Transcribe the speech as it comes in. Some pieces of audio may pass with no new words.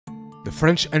The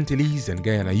French Antilles and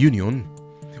Guyana Union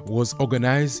was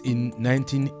organized in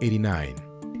 1989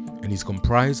 and is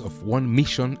comprised of one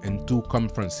mission and two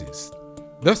conferences.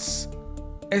 Thus,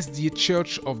 SDA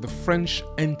Church of the French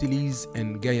Antilles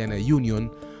and Guyana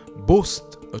Union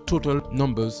boasts a total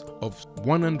numbers of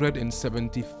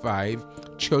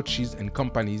 175 churches and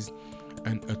companies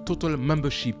and a total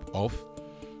membership of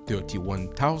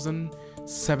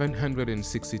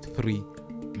 31,763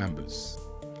 members.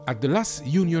 At the last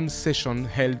union session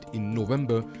held in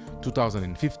November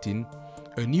 2015,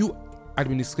 a new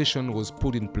administration was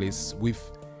put in place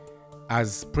with,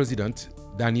 as President,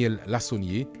 Daniel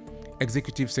Lassonnier,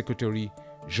 Executive Secretary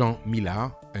Jean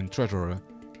Millard, and Treasurer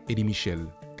Eddie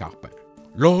Michel Carpin.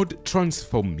 Lord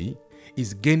Transform Me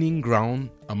is gaining ground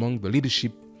among the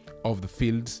leadership of the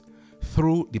fields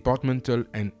through departmental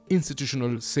and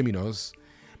institutional seminars,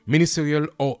 ministerial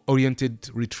or oriented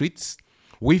retreats,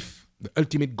 with the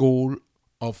ultimate goal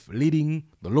of leading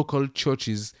the local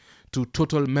churches to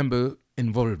total member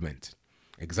involvement.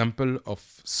 Example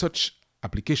of such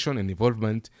application and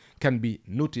involvement can be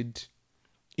noted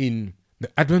in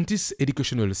the Adventist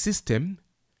educational system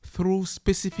through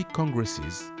specific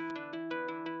congresses.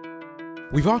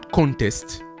 Without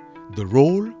contest, the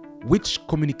role which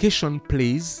communication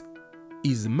plays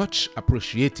is much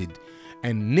appreciated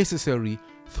and necessary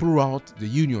throughout the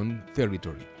Union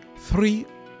territory. 3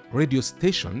 radio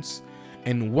stations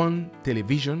and 1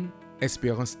 television,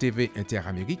 Espérance TV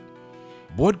Interamérique,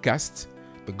 broadcast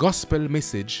the gospel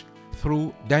message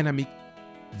through dynamic,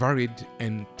 varied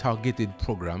and targeted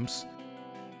programs.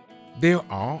 There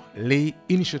are lay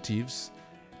initiatives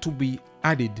to be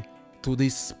added to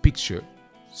this picture,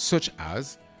 such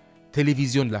as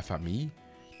Télévision de la Famille,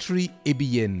 3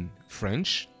 ABN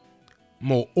French.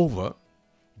 Moreover,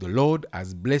 the Lord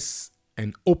has blessed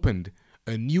and opened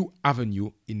a new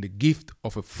avenue in the gift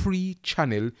of a free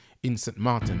channel in St.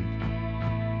 Martin.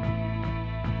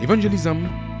 Evangelism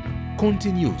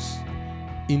continues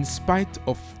in spite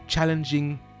of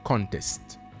challenging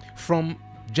contest. From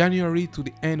January to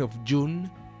the end of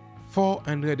June,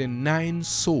 409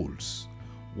 souls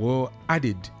were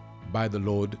added by the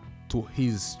Lord to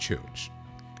His church.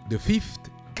 The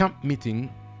 5th camp meeting,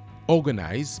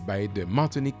 organized by the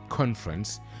Martinique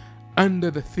Conference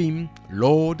under the theme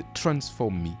Lord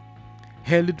Transform Me,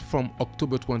 held from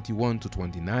October 21 to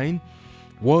 29,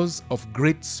 was of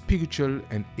great spiritual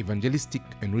and evangelistic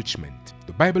enrichment.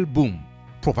 The Bible boom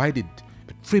provided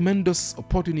a tremendous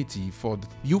opportunity for the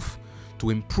youth to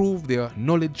improve their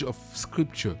knowledge of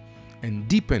Scripture and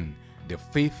deepen their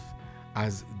faith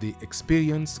as they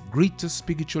experience greater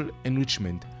spiritual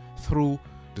enrichment through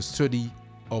the study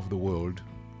of the Word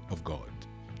of God.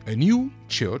 A new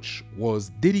church was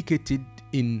dedicated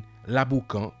in La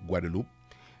Boucan, Guadeloupe,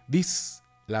 this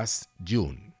last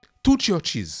June. 2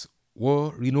 churches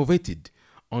were renovated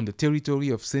on the territory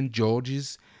of St.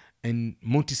 George's and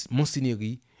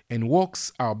Monsignory, and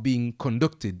works are being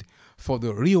conducted for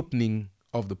the reopening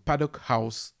of the Paddock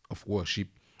House of Worship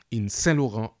in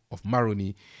Saint-Laurent of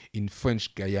Maroni in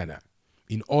French Guyana,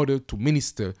 in order to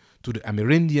minister to the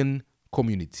Amerindian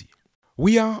community.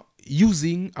 We are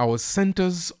using our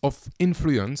centers of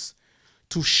influence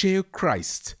to share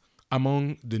Christ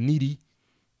among the needy,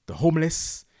 the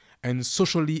homeless, and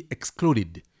socially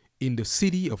excluded in the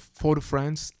city of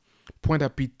Fort-de-France,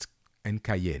 Pointe-à-Pitre, and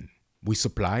Cayenne. We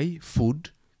supply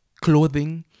food,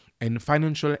 clothing, and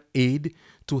financial aid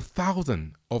to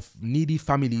thousands of needy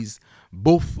families,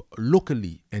 both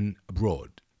locally and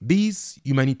abroad. These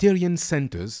humanitarian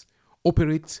centers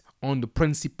operate on the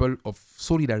principle of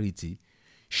solidarity,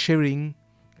 sharing,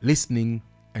 listening,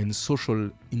 and social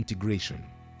integration.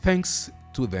 Thanks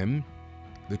to them,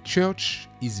 the church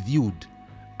is viewed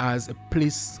as a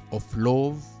place of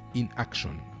love in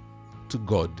action. To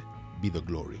God be the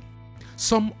glory.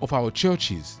 Some of our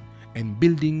churches and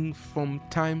buildings from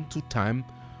time to time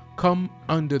come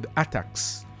under the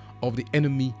attacks of the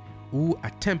enemy, who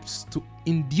attempts to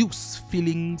induce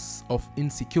feelings of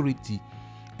insecurity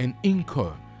and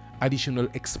incur additional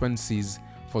expenses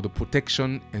for the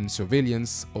protection and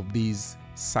surveillance of these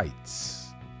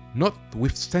sites.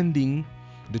 Notwithstanding,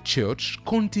 the church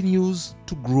continues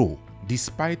to grow.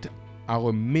 Despite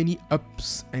our many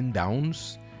ups and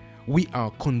downs, we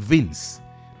are convinced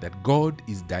that God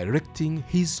is directing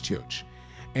His church,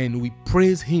 and we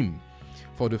praise Him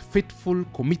for the faithful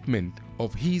commitment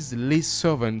of His lay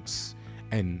servants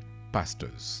and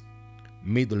pastors.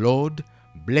 May the Lord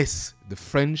bless the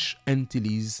French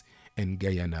Antilles and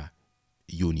Guyana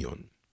Union.